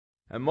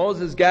And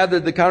Moses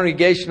gathered the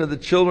congregation of the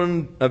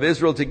children of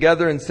Israel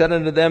together and said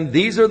unto them,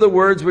 These are the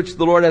words which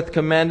the Lord hath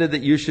commanded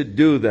that you should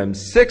do them.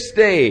 6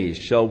 days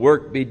shall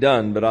work be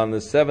done, but on the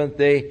 7th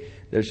day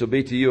there shall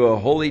be to you a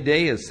holy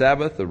day, a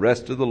Sabbath, the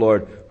rest of the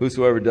Lord.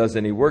 Whosoever does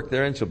any work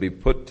therein shall be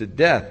put to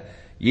death.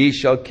 Ye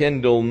shall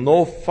kindle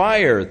no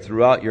fire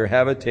throughout your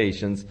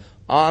habitations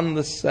on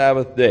the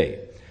Sabbath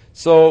day.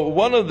 So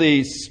one of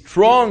the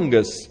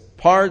strongest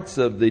parts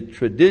of the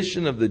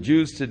tradition of the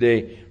Jews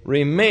today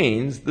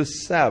remains the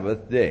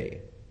Sabbath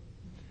day.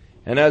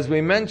 And as we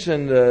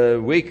mentioned a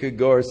week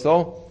ago or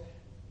so,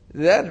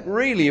 that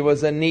really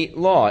was a neat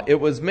law.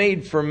 It was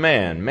made for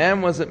man.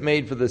 Man wasn't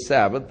made for the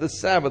Sabbath. The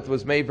Sabbath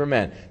was made for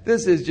man.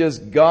 This is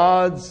just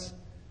God's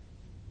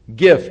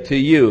gift to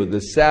you,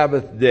 the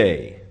Sabbath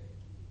day.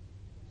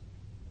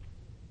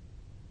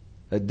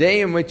 A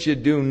day in which you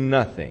do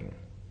nothing.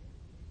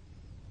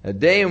 A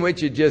day in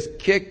which you just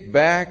kick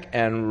back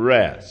and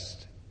rest.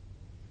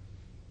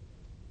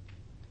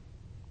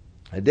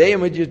 A day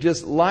in which you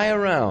just lie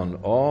around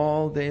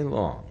all day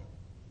long,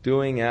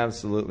 doing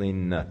absolutely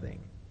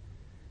nothing.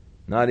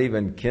 Not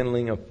even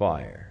kindling a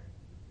fire.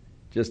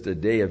 Just a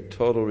day of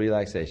total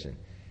relaxation.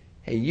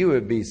 Hey, you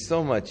would be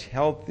so much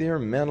healthier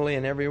mentally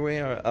and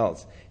everywhere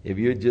else if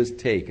you would just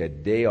take a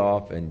day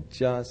off and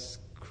just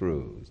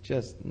cruise.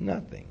 Just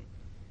nothing.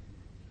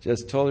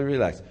 Just totally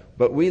relax.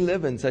 But we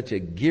live in such a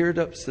geared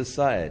up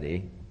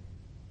society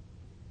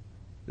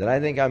that I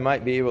think I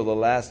might be able to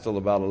last till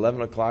about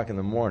 11 o'clock in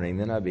the morning,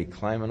 then I'd be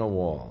climbing the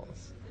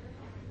walls.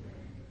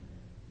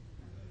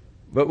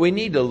 But we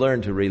need to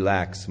learn to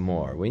relax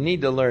more. We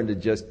need to learn to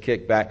just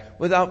kick back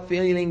without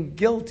feeling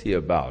guilty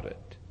about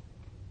it.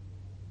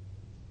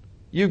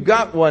 You've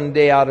got 1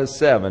 day out of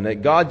 7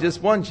 that God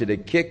just wants you to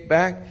kick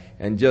back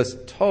and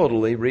just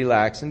totally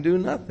relax and do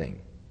nothing.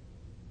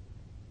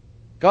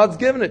 God's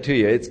given it to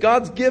you. It's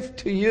God's gift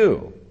to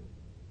you.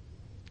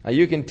 Now,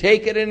 you can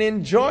take it and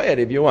enjoy it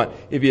if you want.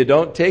 If you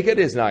don't take it,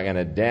 it's not going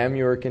to damn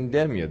you or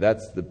condemn you.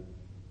 That's the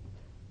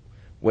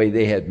way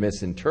they had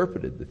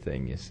misinterpreted the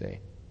thing, you see.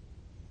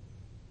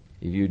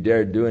 If you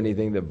dared do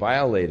anything that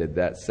violated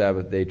that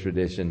Sabbath day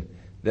tradition,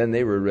 then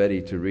they were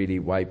ready to really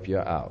wipe you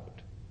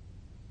out.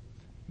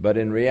 But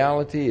in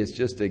reality, it's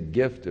just a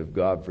gift of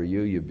God for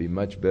you. You'd be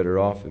much better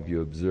off if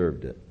you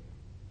observed it.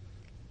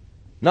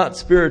 Not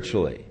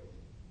spiritually.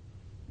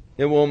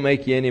 It won't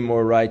make you any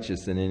more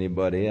righteous than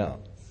anybody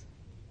else.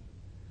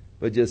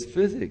 But just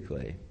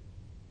physically,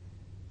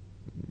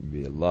 you'd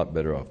be a lot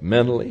better off.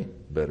 Mentally,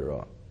 better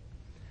off.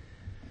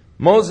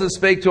 Moses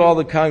spake to all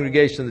the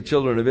congregation of the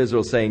children of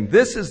Israel, saying,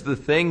 This is the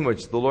thing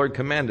which the Lord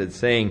commanded,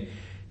 saying,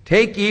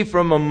 Take ye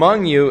from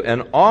among you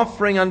an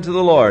offering unto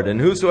the Lord,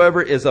 and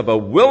whosoever is of a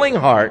willing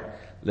heart,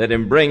 let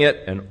him bring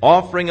it, an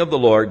offering of the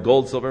Lord,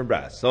 gold, silver, and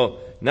brass. So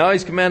now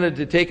he's commanded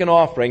to take an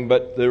offering,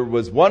 but there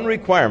was one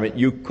requirement.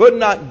 You could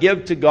not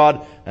give to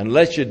God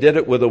unless you did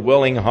it with a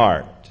willing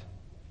heart.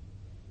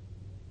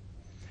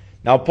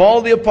 Now,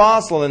 Paul the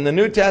Apostle in the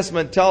New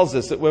Testament tells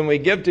us that when we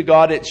give to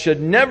God, it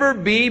should never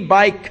be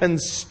by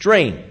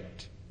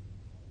constraint.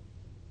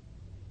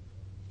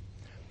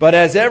 But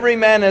as every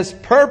man has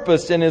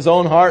purposed in his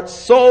own heart,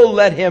 so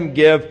let him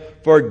give,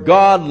 for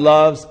God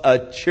loves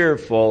a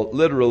cheerful,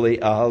 literally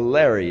a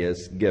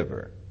hilarious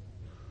giver.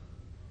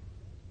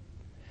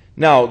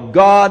 Now,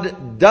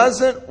 God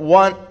doesn't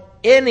want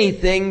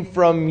anything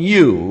from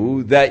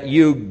you that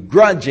you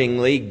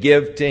grudgingly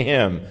give to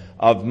Him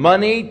of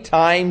money,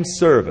 time,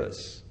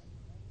 service.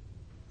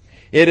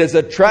 It is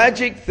a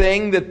tragic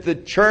thing that the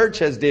church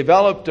has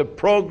developed a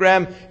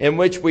program in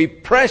which we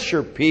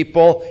pressure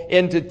people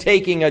into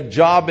taking a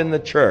job in the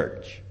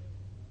church.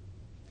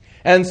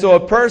 And so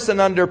a person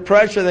under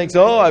pressure thinks,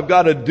 oh, I've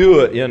got to do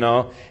it,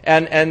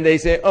 And they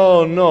say,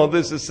 oh, no,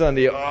 this is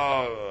Sunday.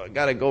 Oh, I've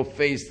got to go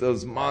face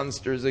those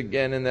monsters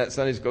again in that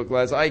Sunday school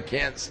class. I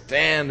can't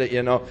stand it,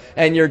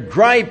 And you're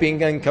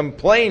griping and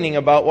complaining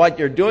about what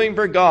you're doing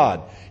for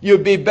God.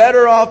 You'd be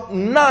better off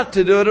not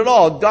to do it at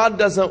all. God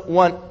doesn't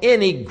want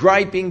any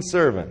griping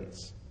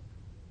servants.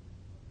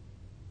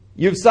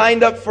 You've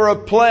signed up for a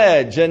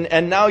pledge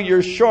and now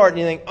you're short and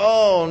you think,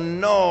 oh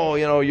no,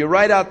 you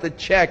write out the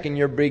check and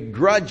you're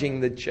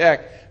begrudging the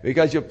check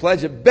because you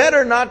pledged it.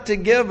 Better not to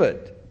give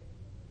it.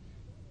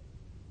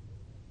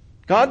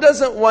 God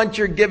doesn't want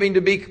your giving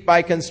to be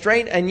by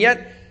constraint, and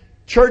yet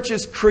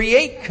churches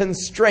create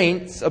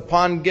constraints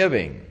upon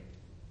giving.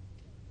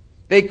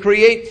 They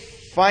create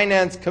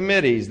finance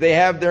committees. They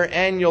have their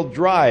annual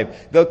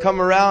drive. They'll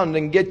come around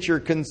and get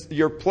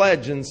your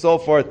pledge and so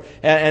forth,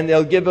 and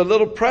they'll give a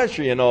little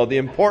pressure. The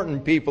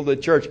important people of the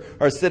church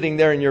are sitting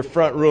there in your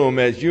front room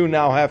as you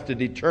now have to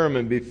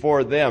determine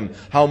before them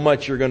how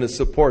much you're going to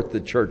support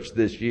the church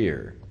this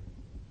year.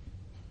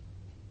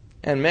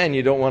 And man,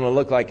 you don't want to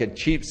look like a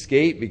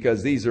cheapskate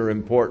because these are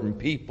important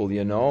people,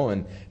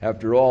 and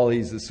after all,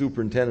 he's the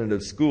superintendent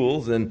of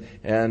schools, and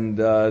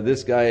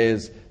this guy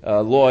is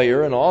a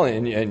lawyer and all,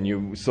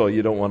 so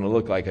you don't want to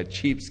look like a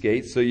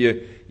cheapskate. So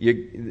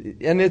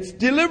and it's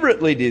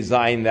deliberately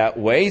designed that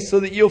way so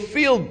that you'll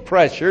feel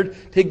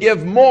pressured to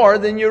give more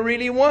than you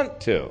really want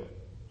to.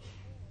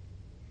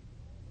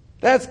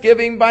 That's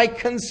giving by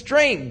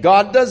constraint.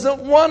 God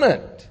doesn't want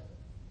it.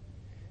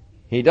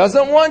 He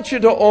doesn't want you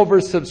to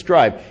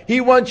oversubscribe.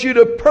 He wants you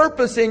to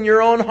purpose in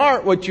your own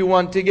heart what you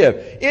want to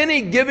give.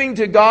 Any giving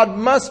to God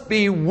must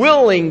be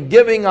willing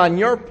giving on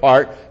your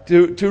part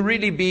to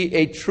really be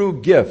a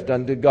true gift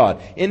unto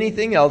God.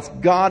 Anything else,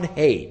 God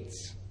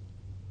hates.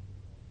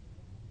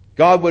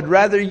 God would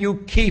rather you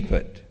keep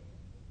it.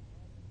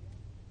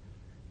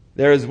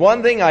 There is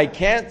one thing I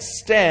can't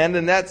stand,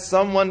 and that's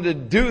someone to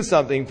do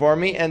something for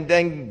me and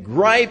then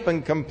gripe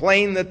and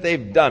complain that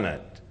they've done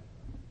it.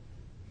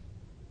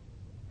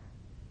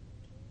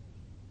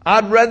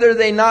 I'd rather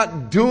they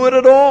not do it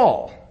at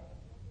all.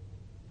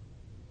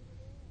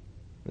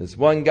 This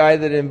one guy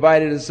that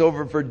invited us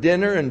over for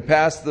dinner and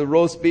passed the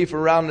roast beef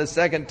around the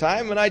second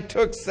time, and I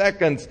took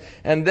seconds.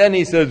 And then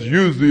he says,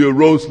 usually a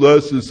roast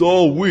lasts us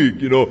all week,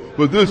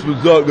 but this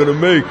was not going to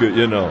make it,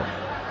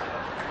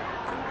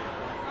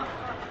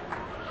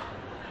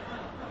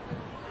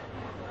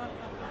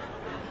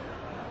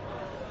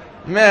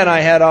 Man, I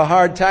had a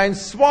hard time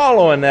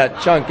swallowing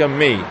that chunk of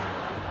meat.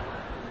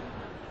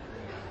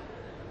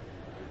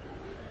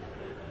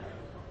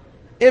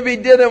 If he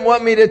didn't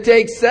want me to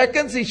take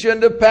seconds, he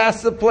shouldn't have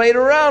passed the plate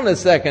around a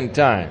second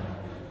time.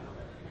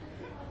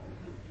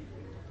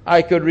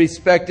 I could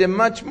respect him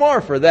much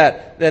more for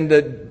that than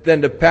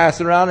to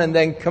pass around and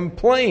then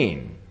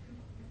complain.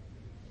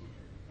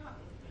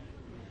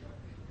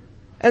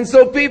 And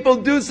so people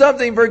do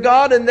something for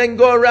God and then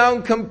go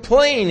around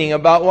complaining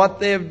about what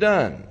they have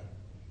done.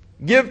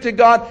 Give to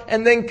God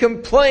and then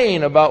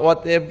complain about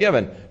what they have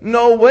given.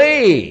 No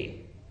way.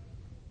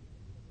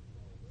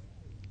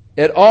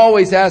 It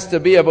always has to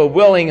be of a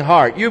willing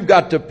heart. You've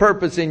got to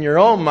purpose in your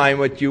own mind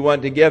what you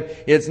want to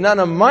give. It's none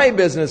of my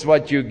business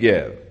what you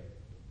give.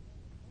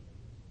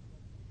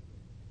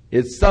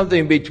 It's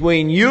something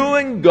between you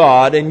and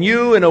God, and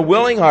you in a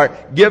willing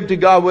heart give to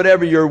God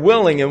whatever you're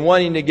willing and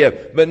wanting to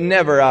give, but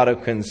never out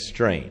of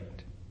constraint.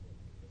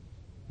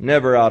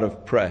 Never out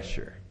of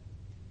pressure.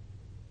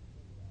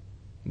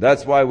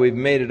 That's why we've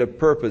made it a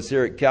purpose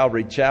here at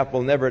Calvary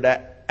Chapel never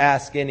to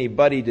ask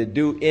anybody to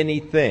do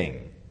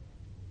anything.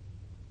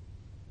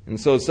 And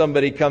so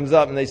somebody comes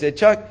up and they say,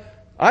 Chuck,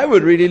 I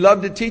would really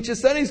love to teach a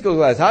Sunday school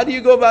class. How do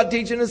you go about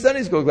teaching a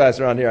Sunday school class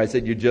around here? I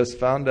said, you just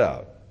found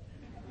out.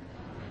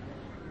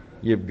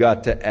 You've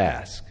got to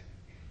ask.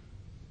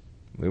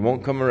 We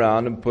won't come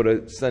around and put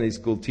a Sunday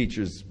school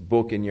teacher's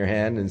book in your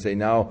hand and say,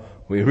 now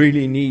we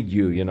really need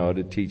you,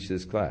 to teach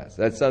this class.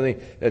 That's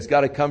something that's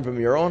got to come from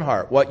your own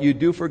heart. What you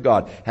do for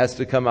God has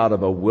to come out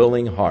of a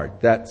willing heart.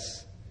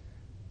 That's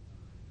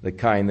the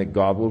kind that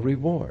God will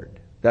reward.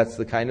 That's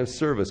the kind of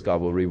service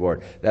God will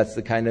reward. That's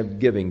the kind of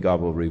giving God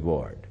will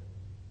reward.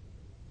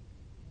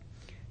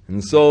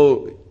 And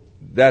so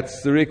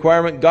that's the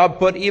requirement God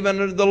put even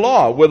under the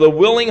law, with a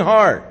willing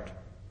heart.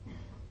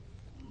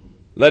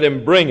 Let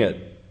him bring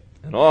it,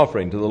 an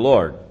offering to the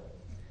Lord.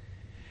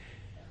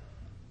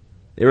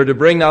 They were to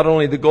bring not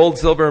only the gold,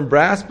 silver, and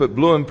brass, but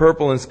blue and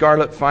purple and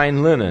scarlet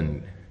fine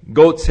linen,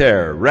 goat's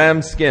hair,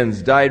 ram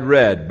skins dyed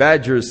red,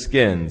 badger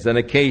skins, and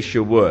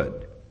acacia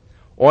wood.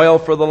 Oil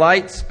for the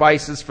light,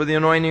 spices for the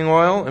anointing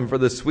oil, and for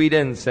the sweet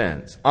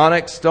incense.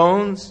 Onyx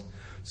stones,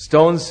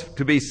 stones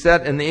to be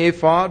set in the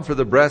ephod for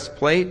the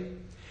breastplate.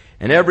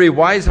 And every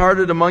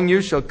wise-hearted among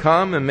you shall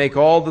come and make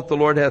all that the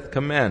Lord hath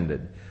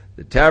commanded.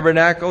 The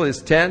tabernacle,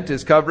 his tent,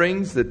 his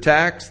coverings, the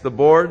tacks, the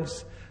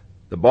boards,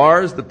 the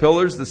bars, the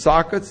pillars, the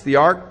sockets, the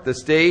ark, the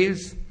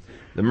staves,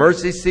 the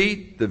mercy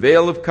seat, the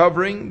veil of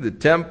covering, the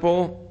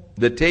table,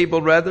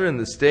 and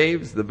the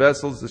staves, the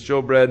vessels, the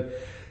showbread,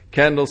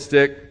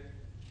 candlestick,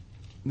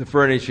 the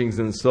furnishings,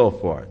 and so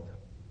forth.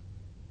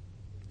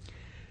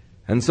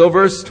 And so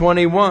verse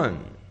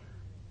 21,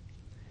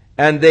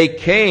 and they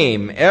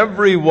came,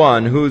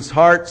 everyone whose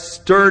heart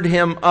stirred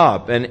him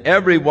up, and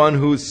everyone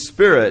whose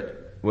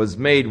spirit was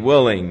made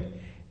willing,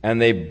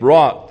 and they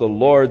brought the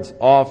Lord's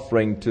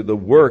offering to the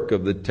work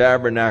of the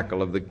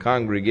tabernacle of the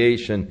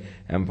congregation,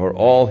 and for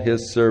all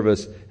his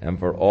service, and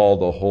for all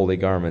the holy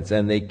garments.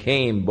 And they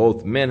came,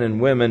 both men and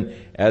women,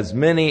 as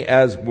many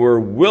as were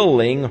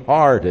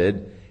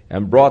willing-hearted,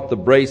 and brought the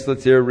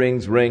bracelets,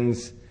 earrings,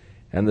 rings,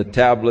 and the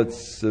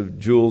tablets of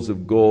jewels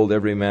of gold.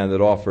 Every man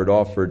that offered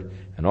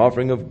an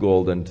offering of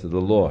gold unto the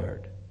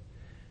Lord.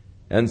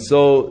 And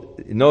so,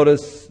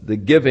 notice the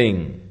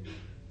giving.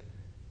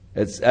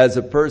 It's as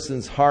a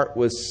person's heart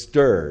was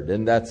stirred,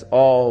 and that's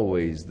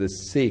always the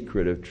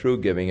secret of true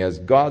giving. As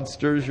God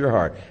stirs your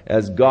heart,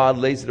 as God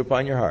lays it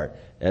upon your heart,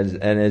 and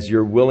as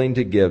you're willing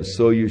to give,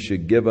 so you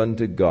should give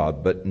unto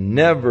God, but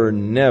never,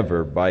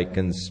 never by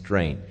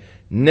constraint.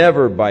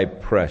 Never by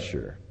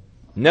pressure.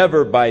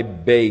 Never by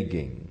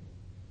begging.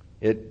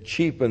 It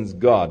cheapens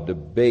God to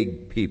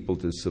beg people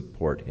to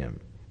support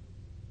him.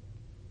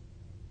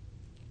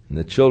 And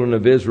the children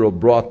of Israel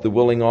brought the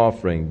willing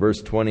offering,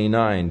 verse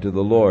 29, to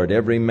the Lord,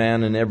 every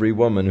man and every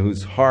woman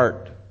whose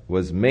heart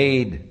was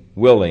made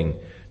willing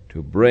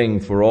to bring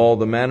for all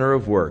the manner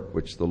of work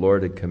which the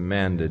Lord had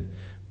commanded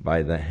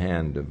by the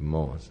hand of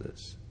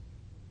Moses.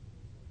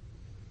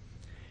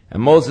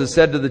 And Moses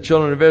said to the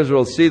children of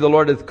Israel, See, the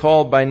Lord hath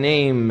called by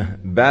name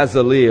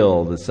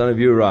Bezaleel, the son of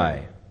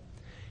Uri.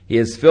 He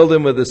has filled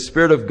him with the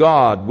Spirit of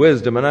God,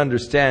 wisdom and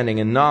understanding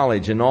and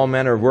knowledge and all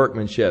manner of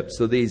workmanship.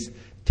 So these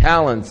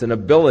talents and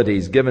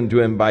abilities given to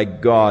him by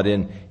God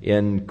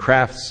in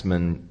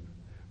craftsmen,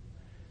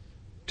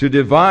 to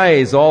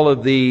devise all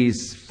of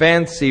these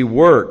fancy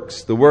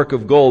works, the work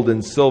of gold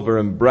and silver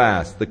and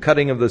brass, the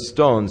cutting of the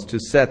stones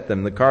to set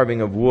them, the carving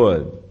of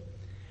wood.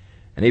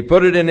 And he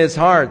put it in his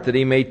heart that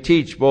he may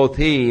teach both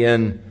he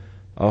and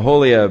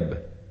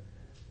Aholiab,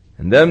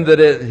 and them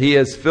that he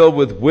has filled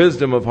with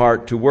wisdom of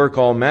heart to work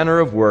all manner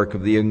of work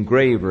of the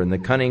engraver and the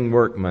cunning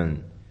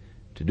workman,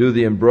 to do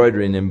the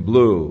embroidering in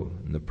blue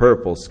and the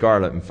purple,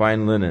 scarlet, and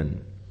fine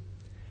linen.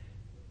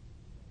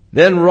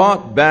 Then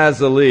wrought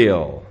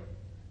Bezaleel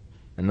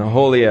and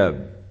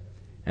Aholiab,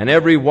 and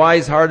every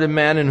wise-hearted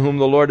man in whom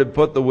the Lord had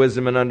put the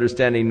wisdom and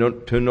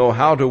understanding to know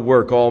how to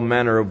work all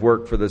manner of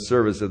work for the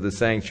service of the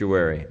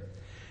sanctuary.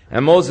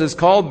 And Moses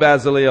called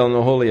Bezaleel and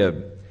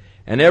Aholiab,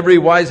 and every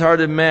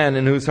wise-hearted man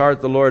in whose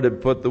heart the Lord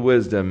had put the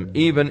wisdom,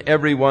 even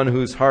every one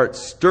whose heart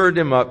stirred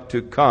him up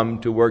to come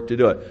to work to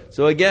do it.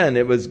 So again,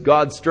 it was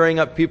God stirring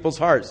up people's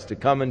hearts to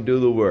come and do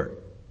the work.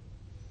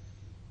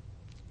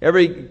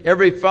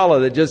 Every fellow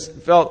that just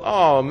felt,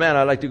 oh man,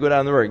 I'd like to go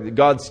down the work.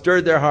 God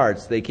stirred their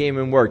hearts. They came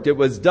and worked. It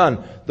was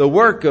done. The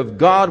work of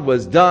God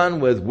was done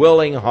with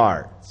willing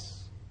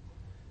hearts.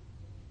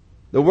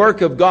 The work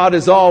of God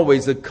is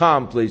always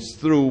accomplished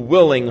through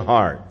willing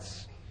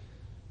hearts.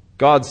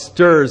 God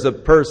stirs a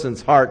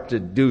person's heart to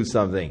do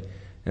something.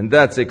 And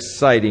that's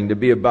exciting, to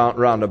be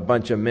around a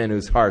bunch of men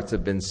whose hearts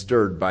have been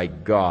stirred by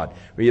God,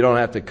 where you don't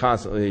have to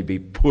constantly be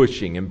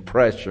pushing and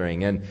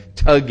pressuring and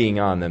tugging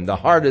on them. The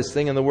hardest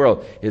thing in the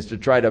world is to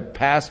try to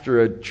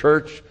pastor a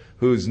church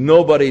whose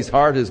nobody's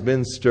heart has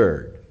been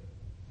stirred.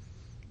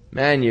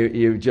 Man,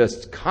 you're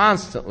just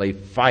constantly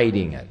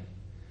fighting it.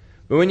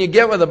 But when you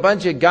get with a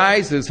bunch of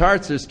guys whose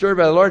hearts are stirred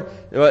by the Lord,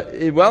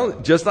 well,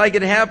 just like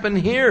it happened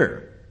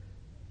here,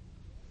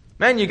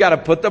 man, you got to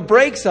put the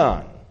brakes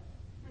on.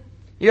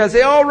 You got to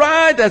say, all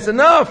right, that's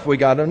enough. We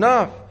got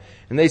enough.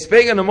 And they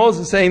spake unto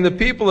Moses, saying, the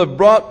people have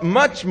brought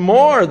much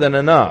more than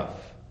enough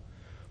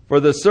for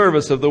the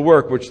service of the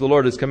work which the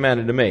Lord has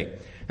commanded to make.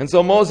 And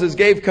so Moses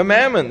gave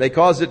commandment. They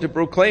caused it to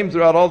proclaim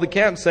throughout all the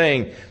camp,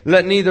 saying,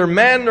 let neither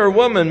man nor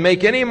woman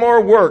make any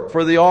more work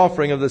for the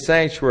offering of the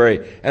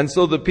sanctuary. And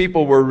so the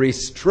people were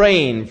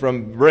restrained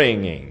from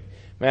bringing.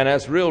 Man,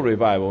 that's real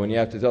revival when you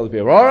have to tell the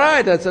people, all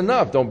right, that's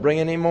enough. Don't bring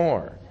any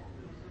more.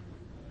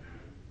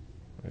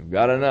 We've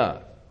got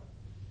enough.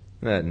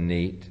 Isn't that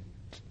neat?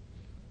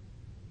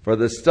 For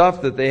the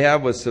stuff that they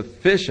have was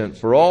sufficient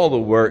for all the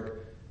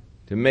work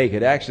to make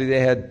it. Actually,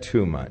 they had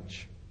too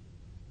much.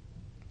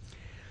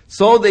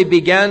 So they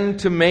began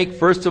to make,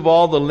 first of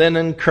all, the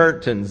linen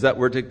curtains that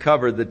were to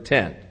cover the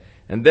tent.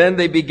 And then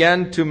they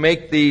began to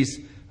make these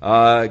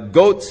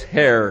goat's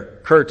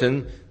hair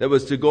curtain that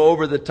was to go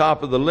over the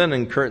top of the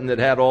linen curtain that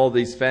had all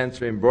these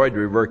fancy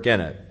embroidery work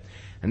in it.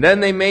 And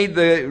then they made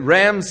the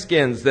ram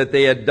skins that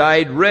they had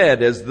dyed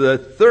red as the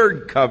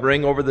third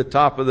covering over the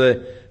top of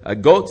the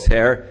goat's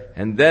hair.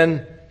 And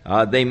then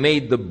they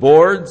made the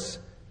boards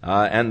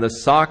and the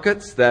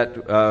sockets that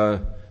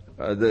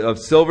of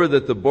silver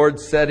that the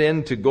boards set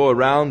in to go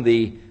around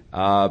the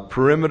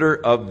perimeter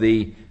of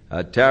the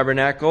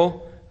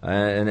tabernacle.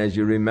 And as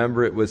you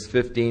remember, it was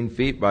 15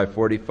 feet by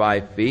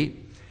 45 feet.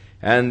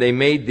 And they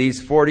made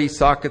these 40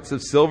 sockets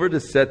of silver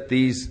to set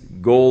these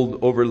gold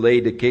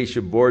overlaid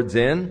acacia boards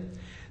in.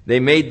 They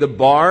made the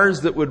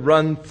bars that would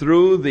run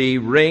through the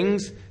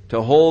rings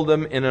to hold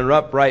them in an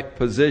upright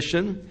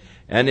position.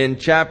 And in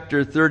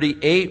chapter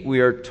 38, we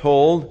are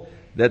told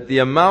that the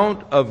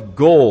amount of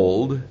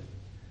gold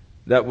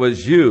that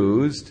was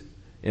used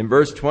in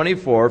verse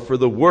 24 for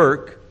the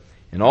work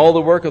and all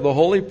the work of the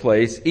holy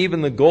place,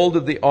 even the gold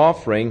of the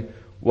offering,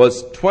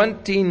 was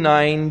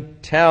 29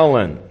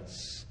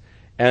 talents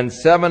and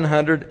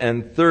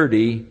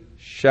 730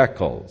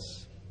 shekels.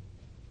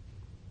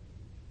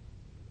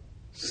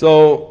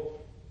 So,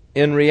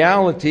 in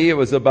reality, it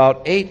was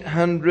about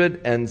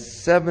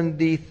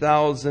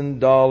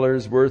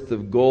 $870,000 worth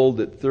of gold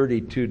at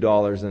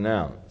 $32 an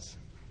ounce.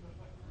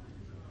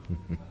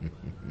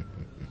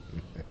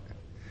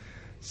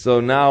 So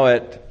now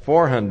at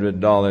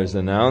 $400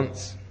 an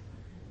ounce,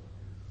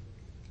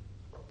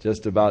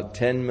 just about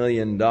 $10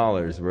 million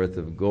worth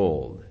of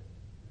gold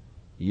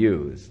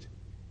used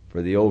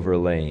for the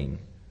overlaying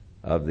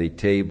of the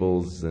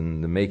tables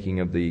and the making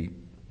of the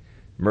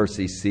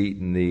mercy seat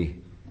and the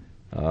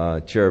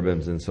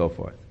cherubims and so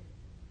forth.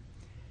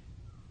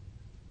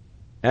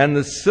 And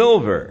the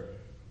silver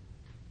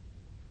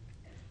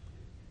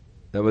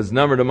that was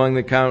numbered among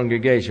the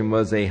congregation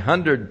was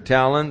 100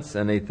 talents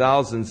and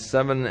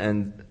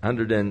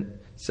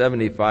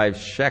 1,775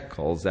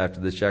 shekels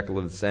after the shekel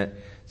of the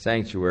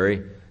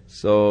sanctuary.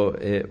 So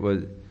it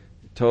was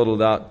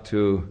totaled out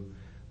to,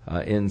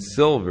 in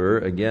silver,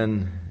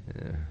 again,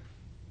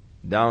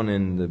 down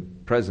in the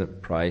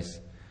present price,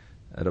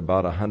 at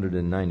about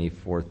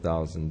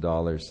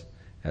 $194,000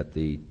 at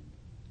the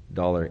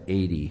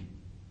 $1.80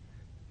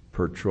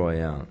 per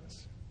troy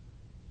ounce.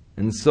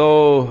 And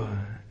so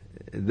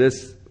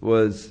this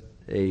was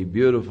a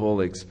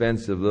beautiful,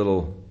 expensive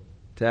little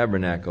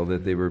tabernacle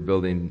that they were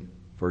building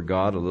for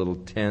God, a little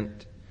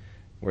tent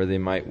where they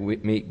might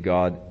meet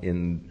God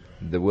in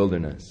the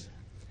wilderness.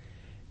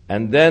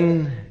 And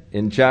then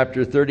in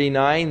chapter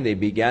 39, they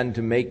began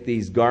to make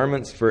these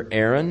garments for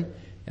Aaron,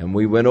 and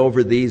we went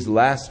over these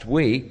last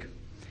week.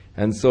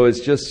 And so it's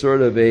just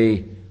sort of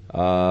a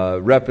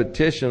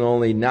repetition,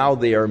 only now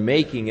they are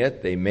making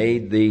it. They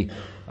made the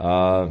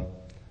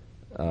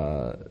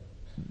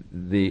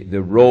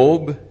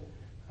robe.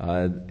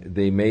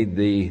 They made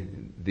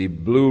the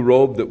blue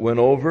robe that went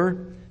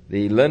over,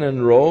 the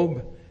linen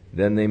robe.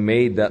 Then they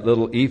made that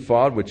little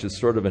ephod, which is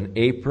sort of an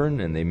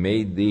apron, and they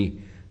made the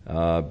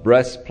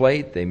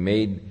breastplate. They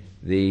made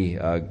the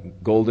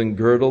golden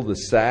girdle, the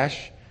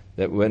sash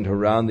that went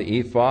around the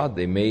ephod.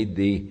 They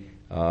made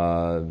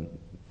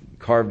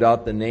carved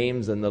out the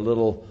names and the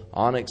little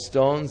onyx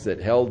stones that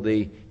held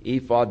the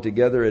ephod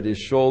together at his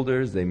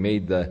shoulders. They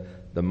made the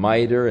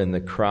mitre and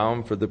the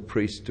crown for the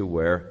priest to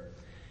wear.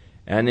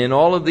 And in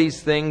all of these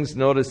things,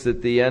 notice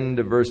at the end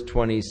of verse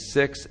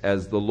 26,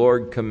 as the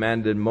Lord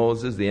commanded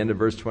Moses, the end of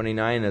verse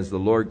 29, as the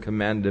Lord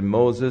commanded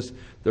Moses,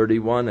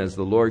 31, as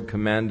the Lord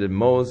commanded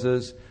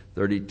Moses,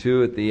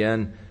 32 at the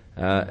end,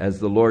 as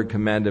the Lord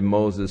commanded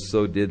Moses,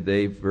 so did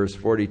they. Verse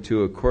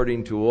 42,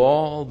 according to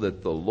all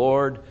that the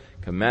Lord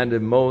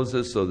commanded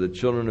Moses, so the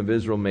children of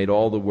Israel made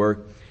all the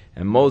work.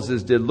 And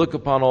Moses did look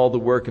upon all the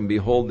work, and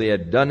behold, they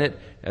had done it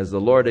as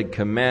the Lord had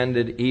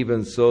commanded,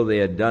 even so they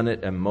had done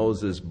it, and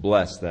Moses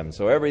blessed them.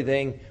 So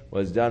everything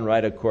was done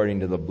right according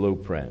to the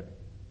blueprint,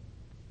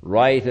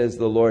 right as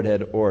the Lord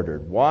had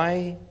ordered.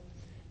 Why?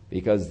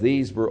 Because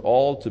these were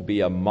all to be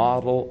a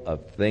model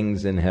of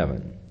things in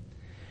heaven.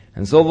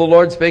 And so the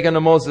Lord spake unto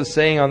Moses,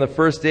 saying, on the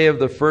first day of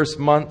the first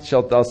month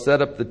shalt thou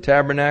set up the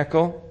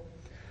tabernacle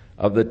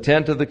of the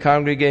tent of the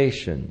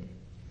congregation.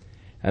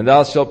 And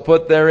thou shalt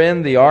put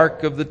therein the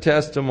ark of the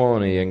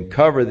testimony, and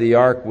cover the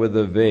ark with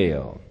a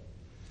veil.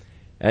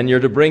 And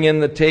you're to bring in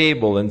the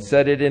table, and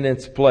set it in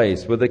its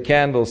place, with the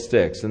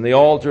candlesticks, and the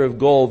altar of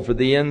gold for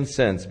the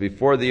incense,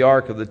 before the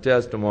ark of the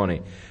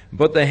testimony. And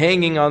put the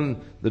hanging on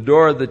the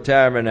door of the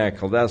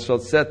tabernacle. Thou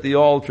shalt set the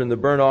altar and the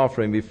burnt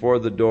offering before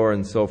the door,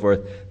 and so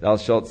forth. Thou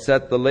shalt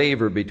set the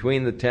laver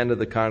between the tent of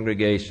the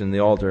congregation and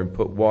the altar, and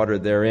put water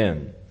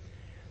therein.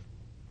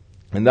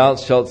 And thou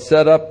shalt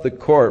set up the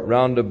court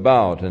round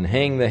about, and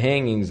hang the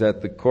hangings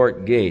at the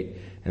court gate.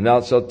 And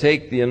thou shalt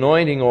take the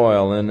anointing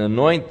oil, and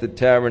anoint the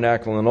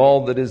tabernacle and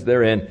all that is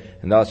therein.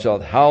 And thou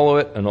shalt hallow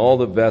it and all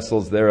the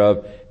vessels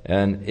thereof,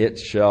 and it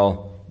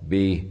shall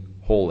be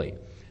holy.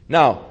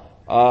 Now,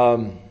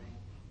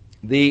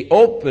 the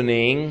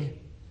opening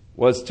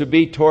was to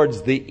be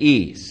towards the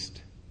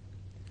east.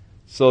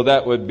 So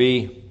that would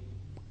be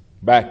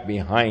back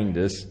behind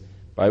us,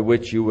 by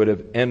which you would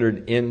have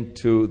entered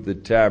into the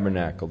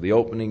tabernacle, the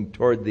opening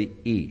toward the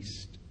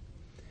east.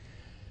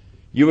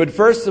 You would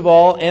first of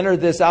all enter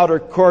this outer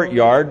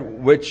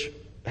courtyard, which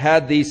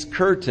had these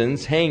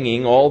curtains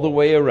hanging all the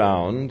way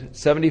around,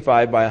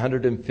 75 by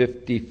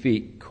 150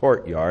 feet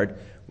courtyard,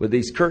 with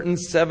these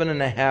curtains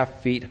 7.5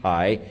 feet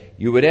high.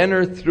 You would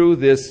enter through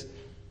this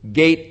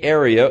gate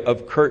area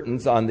of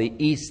curtains on the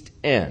east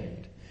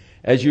end.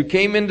 As you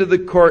came into the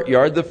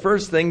courtyard, the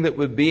first thing that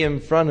would be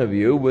in front of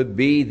you would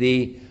be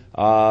the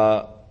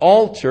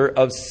altar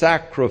of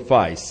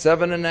sacrifice,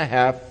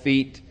 7.5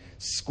 feet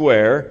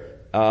square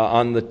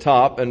on the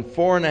top and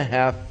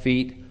 4.5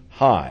 feet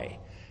high.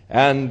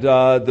 And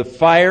the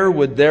fire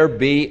would there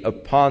be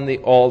upon the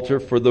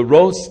altar for the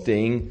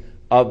roasting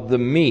of the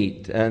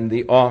meat and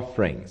the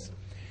offerings.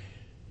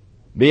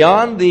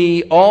 Beyond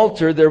the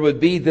altar there would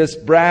be this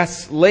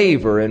brass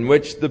laver in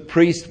which the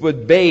priest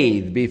would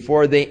bathe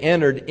before they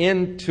entered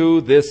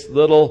into this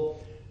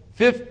little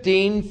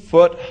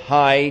 15-foot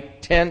high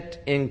tent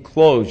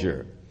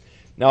enclosure.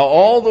 Now,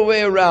 all the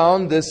way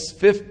around this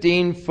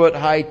 15-foot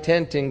high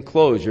tent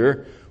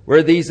enclosure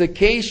were these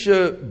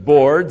acacia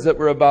boards that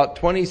were about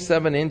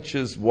 27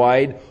 inches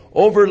wide,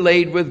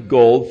 overlaid with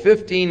gold,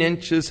 15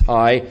 inches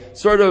high,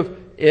 sort of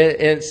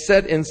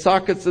set in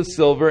sockets of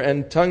silver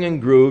and tongue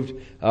and grooved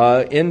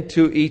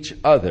into each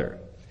other.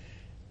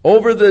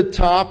 Over the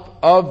top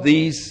of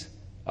these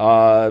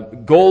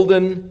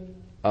golden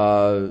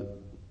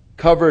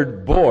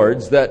covered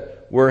boards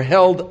that were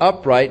held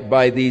upright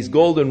by these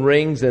golden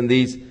rings and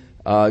these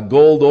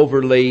gold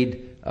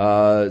overlaid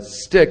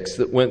sticks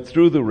that went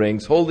through the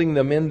rings, holding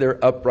them in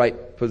their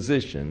upright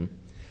position.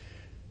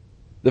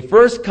 The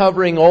first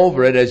covering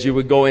over it, as you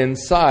would go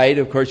inside,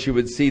 of course, you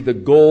would see the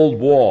gold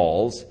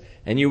walls,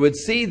 and you would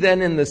see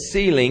then in the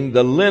ceiling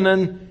the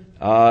linen,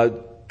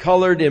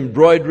 colored,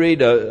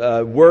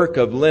 embroidered work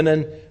of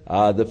linen,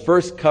 the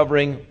first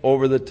covering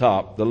over the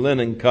top, the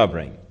linen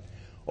covering.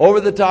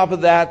 Over the top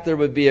of that, there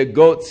would be a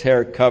goat's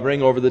hair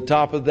covering. Over the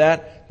top of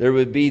that, there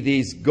would be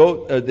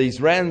these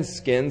ram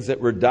skins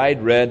that were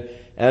dyed red.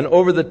 And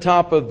over the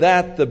top of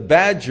that, the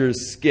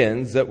badger's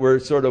skins that were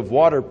sort of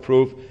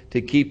waterproof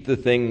to keep the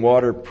thing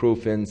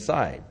waterproof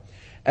inside.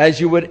 As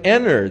you would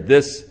enter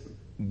this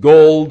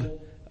gold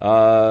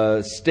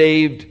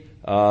staved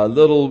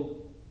little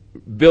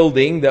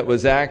building that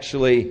was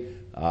actually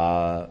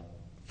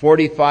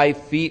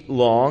 45 feet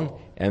long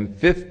and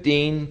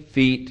 15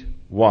 feet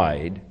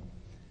wide,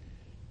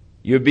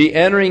 you'd be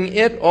entering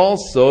it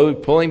also,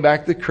 pulling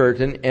back the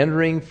curtain,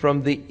 entering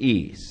from the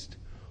east.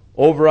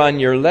 Over on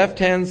your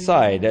left-hand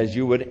side, as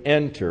you would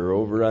enter,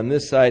 over on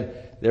this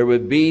side, there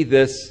would be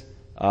this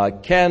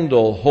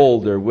candle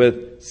holder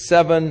with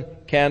 7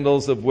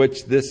 candles, of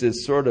which this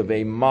is sort of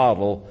a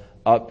model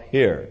up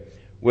here,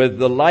 with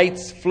the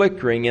lights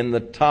flickering in the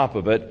top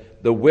of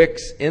it. The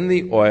wicks in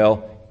the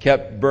oil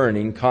kept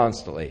burning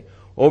constantly.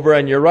 Over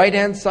on your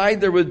right-hand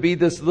side, there would be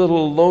this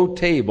little low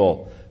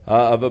table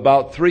of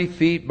about 3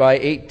 feet by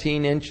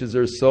 18 inches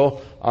or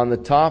so on the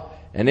top,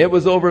 and it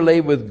was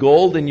overlaid with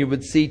gold, and you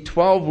would see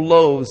 12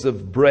 loaves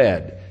of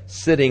bread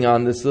sitting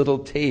on this little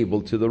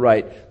table to the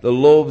right. The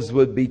loaves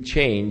would be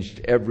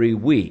changed every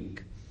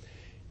week.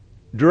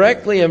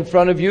 Directly in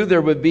front of you,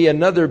 there would be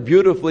another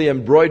beautifully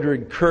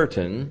embroidered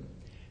curtain.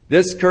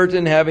 This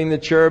curtain having the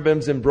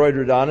cherubims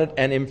embroidered on it,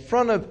 and in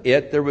front of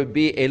it there would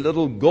be a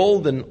little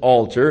golden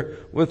altar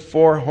with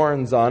 4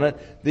 horns on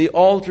it, the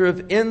altar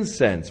of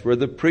incense, where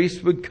the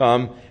priest would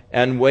come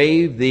and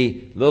wave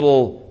the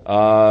little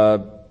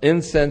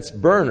incense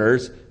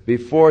burners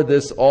before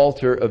this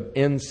altar of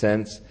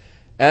incense.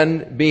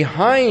 And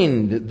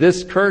behind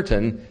this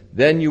curtain,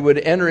 then you would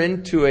enter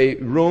into a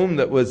room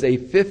that was a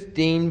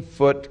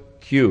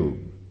 15-foot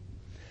cube.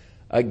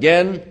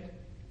 Again,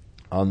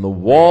 on the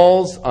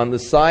walls, on the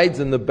sides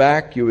and the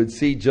back, you would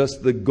see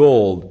just the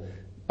gold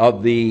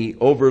of the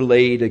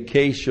overlaid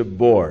acacia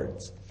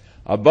boards.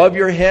 Above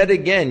your head,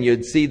 again,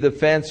 you'd see the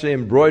fancy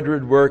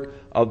embroidered work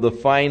of the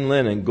fine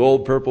linen,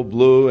 gold, purple,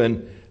 blue,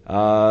 and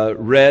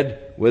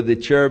red, with the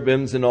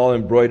cherubims and all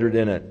embroidered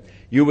in it.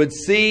 You would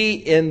see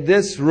in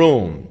this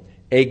room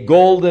a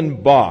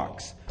golden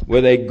box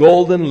with a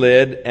golden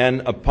lid,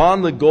 and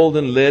upon the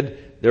golden lid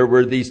there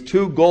were these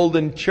 2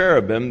 golden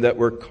cherubim that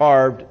were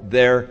carved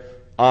there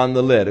on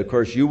the lid. Of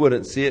course, you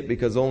wouldn't see it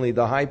because only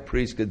the high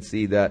priest could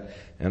see that,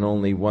 and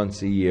only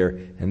once a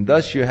year. And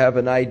thus you have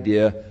an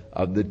idea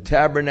of the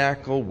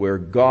tabernacle where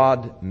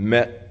God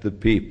met the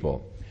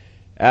people.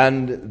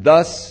 And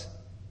thus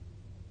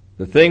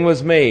the thing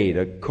was made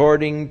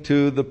according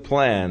to the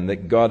plan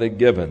that God had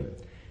given.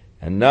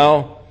 And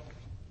now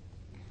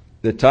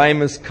the time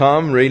has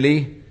come,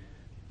 really,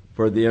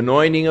 for the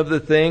anointing of the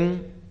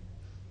thing.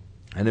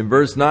 And in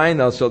verse 9,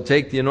 thou shalt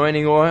take the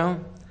anointing oil,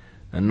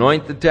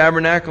 anoint the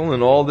tabernacle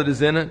and all that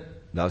is in it.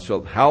 Thou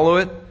shalt hallow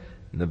it,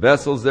 and the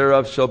vessels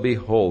thereof shall be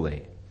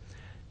holy.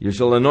 You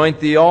shall anoint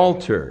the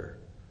altar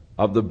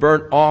of the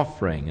burnt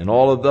offering and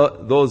all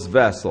of those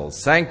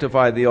vessels.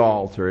 Sanctify the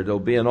altar. It will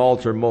be an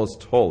altar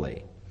most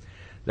holy.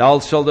 Thou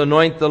shalt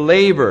anoint the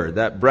laver,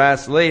 that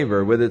brass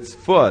laver, with its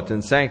foot,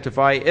 and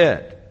sanctify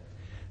it.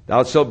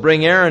 Thou shalt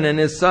bring Aaron and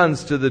his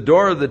sons to the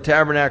door of the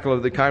tabernacle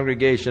of the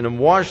congregation, and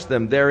wash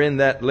them therein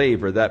that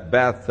laver, that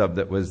bathtub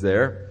that was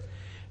there.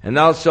 And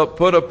thou shalt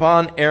put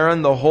upon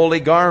Aaron the holy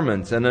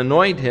garments, and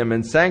anoint him,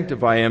 and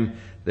sanctify him,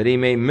 that he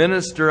may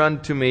minister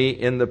unto me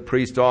in the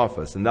priest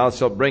office. And thou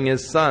shalt bring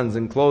his sons,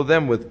 and clothe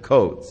them with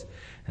coats.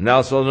 And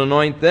thou shalt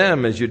anoint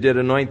them as you did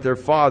anoint their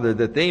father,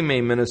 that they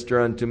may minister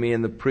unto me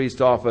in the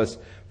priest office.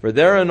 For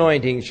their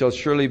anointing shall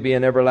surely be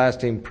an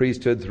everlasting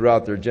priesthood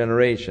throughout their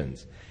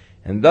generations.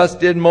 And thus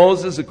did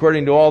Moses,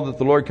 according to all that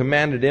the Lord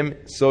commanded him,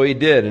 so he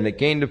did. And it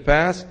came to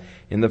pass,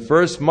 in the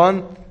 1st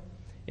month,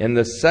 in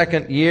the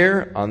 2nd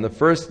year, on the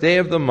 1st day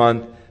of the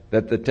month,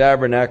 that the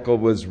tabernacle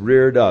was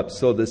reared up.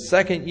 So the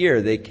 2nd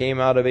year they came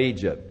out of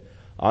Egypt,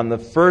 on the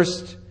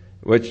 1st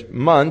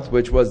month,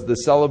 which was the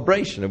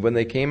celebration of when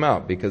they came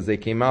out, because they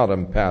came out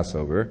on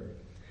Passover.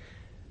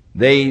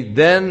 They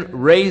then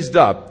raised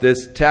up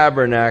this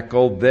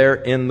tabernacle there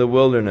in the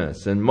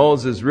wilderness. And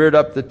Moses reared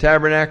up the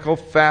tabernacle,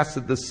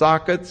 fastened the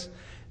sockets,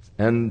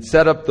 and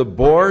set up the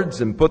boards,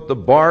 and put the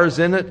bars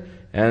in it,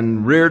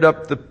 and reared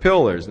up the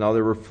pillars. Now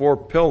there were 4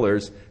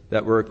 pillars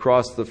that were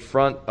across the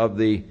front of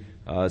the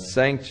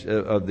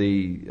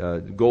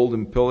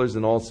golden pillars,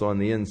 and also on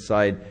the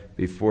inside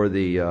before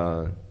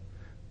the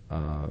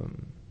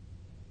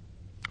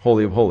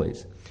Holy of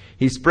Holies.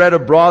 He spread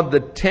abroad the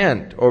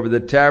tent over the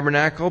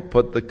tabernacle,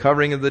 put the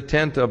covering of the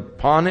tent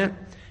upon it,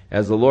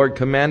 as the Lord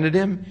commanded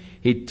him.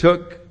 He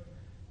took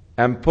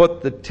and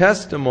put the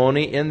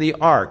testimony in the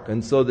ark.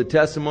 And so the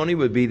testimony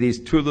would be these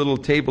 2 little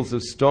tables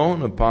of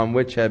stone upon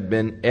which had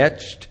been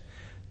etched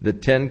the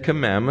 10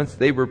 commandments.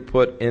 They were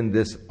put in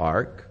this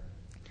ark.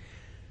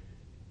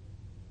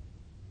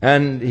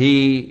 And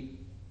he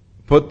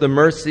put the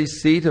mercy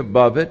seat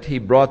above it. He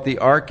brought the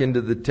ark into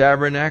the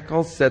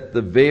tabernacle, set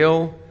the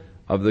veil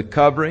of the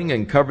covering,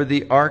 and covered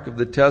the ark of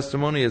the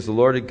testimony as the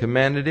Lord had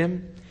commanded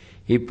him.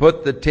 He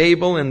put the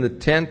table in the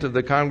tent of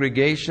the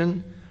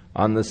congregation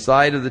on the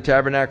side of the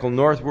tabernacle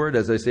northward.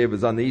 As I say, it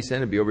was on the east end.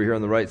 It'd be over here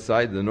on the right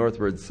side, the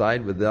northward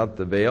side, without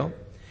the veil.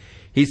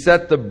 He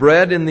set the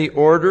bread in the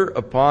order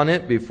upon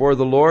it before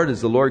the Lord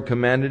as the Lord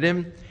commanded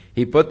him.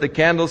 He put the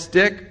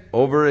candlestick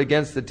over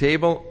against the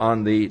table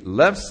on the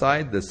left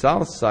side, the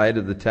south side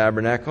of the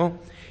tabernacle.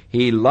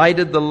 He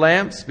lighted the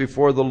lamps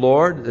before the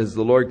Lord, as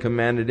the Lord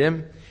commanded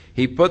him.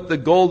 He put the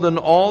golden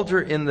altar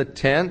in the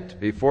tent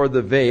before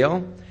the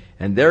veil,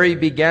 and there he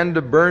began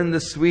to burn the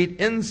sweet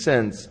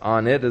incense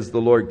on it, as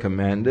the Lord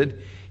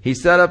commanded. He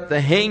set up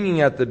the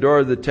hanging at the door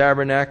of the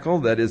tabernacle,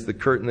 that is the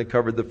curtain that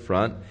covered the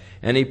front.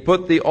 And he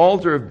put the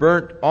altar of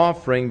burnt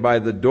offering by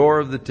the door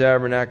of the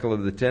tabernacle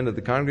of the tent of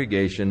the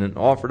congregation, and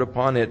offered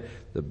upon it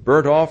the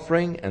burnt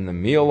offering and the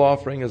meal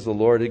offering, as the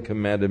Lord had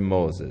commanded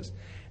Moses.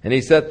 And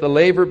he set the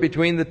laver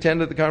between the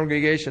tent of the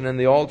congregation and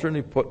the altar, and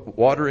he put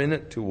water in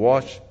it to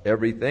wash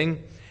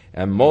everything.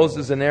 And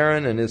Moses and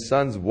Aaron and his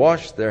sons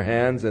washed their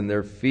hands and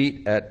their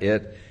feet at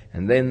it.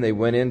 And then they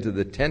went into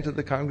the tent of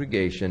the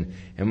congregation,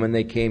 and when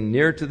they came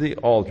near to the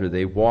altar,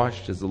 they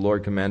washed as the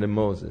Lord commanded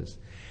Moses.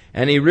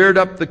 And he reared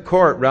up the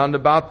court round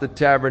about the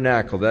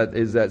tabernacle, that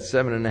is that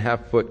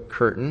 7.5-foot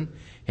curtain,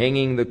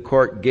 hanging the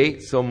court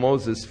gate. So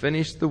Moses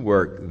finished the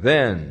work.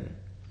 Then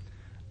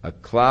a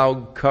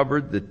cloud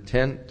covered the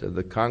tent of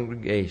the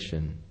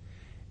congregation,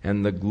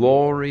 and the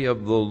glory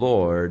of the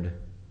Lord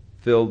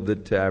filled the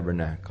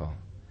tabernacle.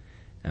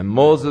 And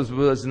Moses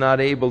was not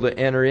able to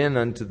enter in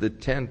unto the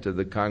tent of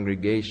the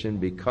congregation,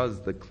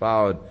 because the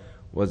cloud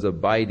was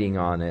abiding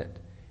on it,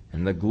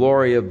 and the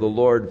glory of the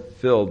Lord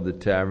filled the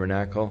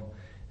tabernacle.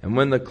 And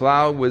when the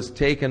cloud was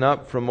taken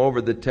up from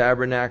over the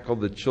tabernacle,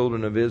 the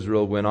children of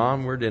Israel went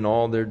onward in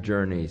all their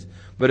journeys.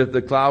 But if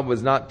the cloud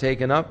was not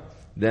taken up,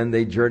 then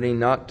they journeyed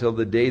not till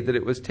the day that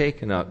it was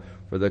taken up.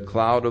 For the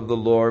cloud of the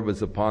Lord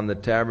was upon the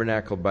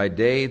tabernacle by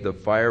day, the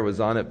fire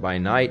was on it by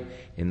night,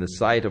 in the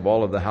sight of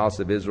all of the house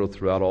of Israel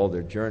throughout all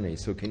their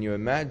journeys. So can you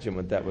imagine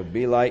what that would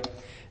be like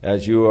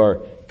as you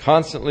are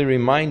constantly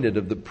reminded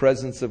of the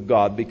presence of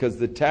God? Because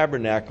the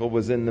tabernacle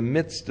was in the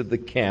midst of the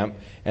camp,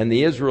 and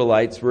the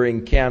Israelites were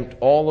encamped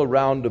all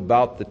around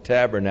about the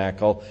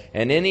tabernacle.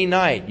 And any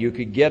night you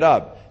could get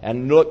up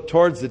and look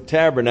towards the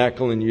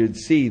tabernacle, and you'd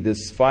see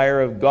this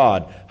fire of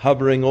God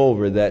hovering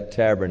over that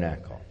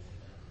tabernacle.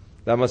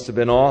 That must have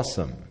been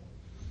awesome.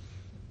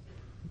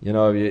 You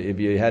know,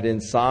 if you had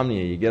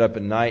insomnia, you get up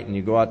at night and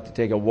you go out to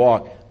take a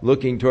walk,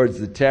 looking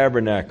towards the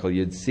tabernacle,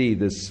 you'd see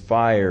this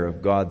fire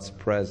of God's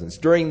presence.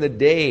 During the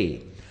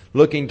day,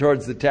 looking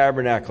towards the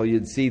tabernacle,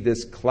 you'd see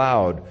this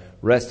cloud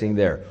resting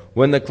there.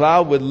 When the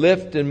cloud would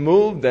lift and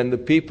move, then the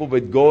people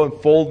would go and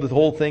fold the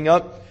whole thing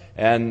up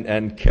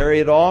and carry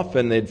it off,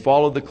 and they'd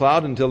follow the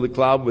cloud until the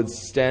cloud would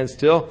stand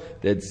still.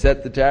 They'd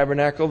set the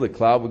tabernacle, the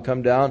cloud would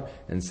come down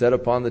and set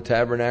upon the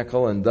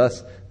tabernacle, and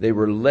thus they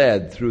were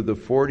led through the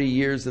 40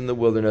 years in the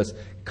wilderness,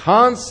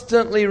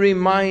 constantly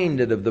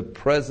reminded of the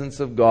presence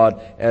of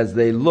God as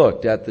they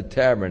looked at the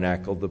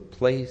tabernacle, the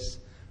place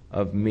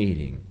of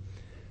meeting.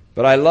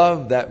 But I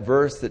love that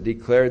verse that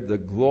declared the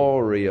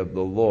glory of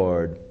the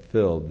Lord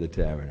filled the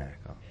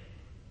tabernacle.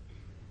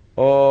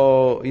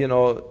 Oh, you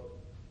know,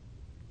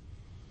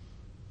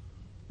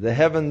 the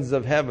heavens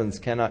of heavens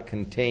cannot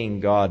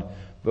contain God,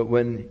 but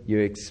when you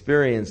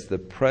experience the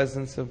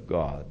presence of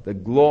God, the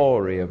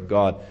glory of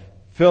God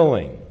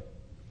filling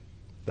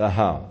the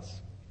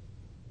house,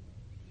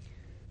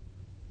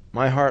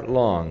 my heart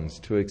longs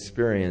to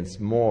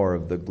experience more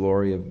of the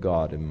glory of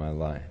God in my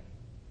life.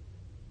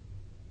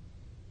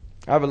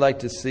 I would like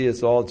to see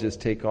us all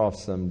just take off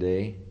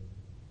someday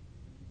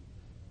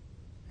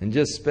and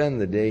just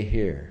spend the day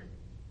here,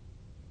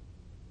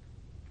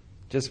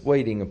 just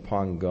waiting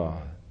upon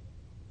God,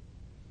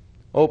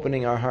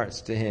 opening our hearts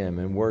to Him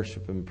in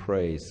worship and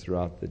praise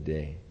throughout the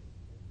day,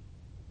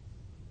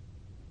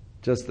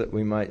 just that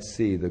we might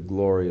see the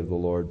glory of the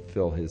Lord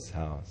fill His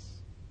house,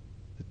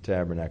 the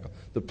tabernacle,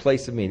 the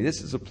place of meeting.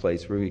 This is a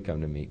place where we come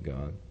to meet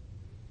God.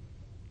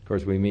 Of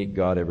course, we meet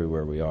God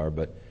everywhere we are,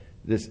 but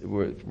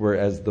we're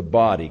as the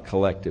body,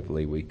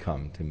 collectively, we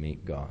come to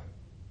meet God.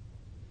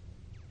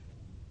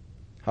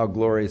 How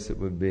glorious it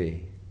would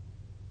be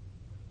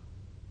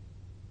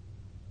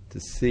to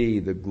see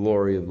the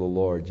glory of the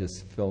Lord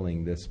just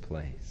filling this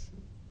place.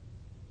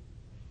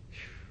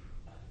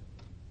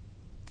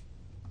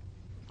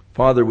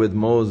 Father, with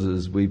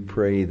Moses, we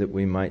pray that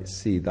we might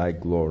see Thy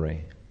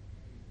glory.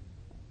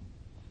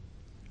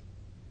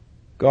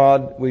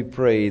 God, we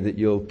pray that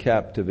You'll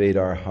captivate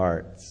our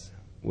hearts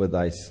with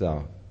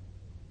Thyself,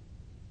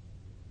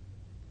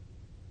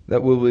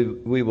 that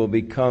we will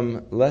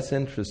become less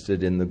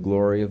interested in the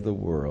glory of the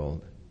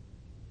world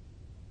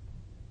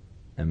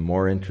and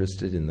more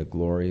interested in the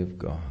glory of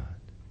God.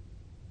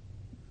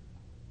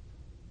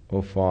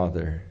 O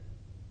Father,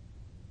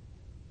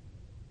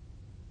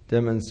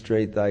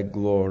 demonstrate Thy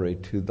glory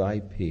to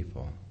Thy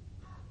people.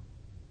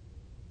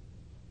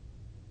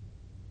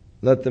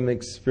 Let them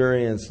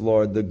experience,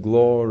 Lord, the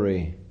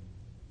glory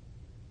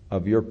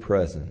of Your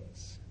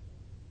presence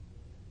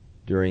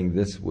during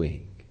this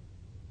week.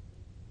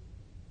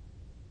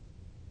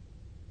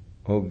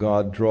 O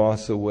God, draw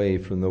us away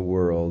from the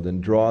world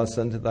and draw us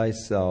unto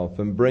Thyself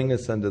and bring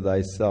us unto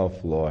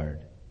Thyself,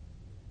 Lord,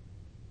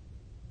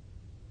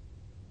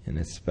 in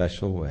a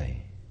special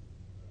way.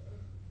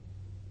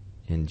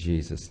 In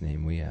Jesus'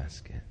 name we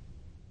ask it.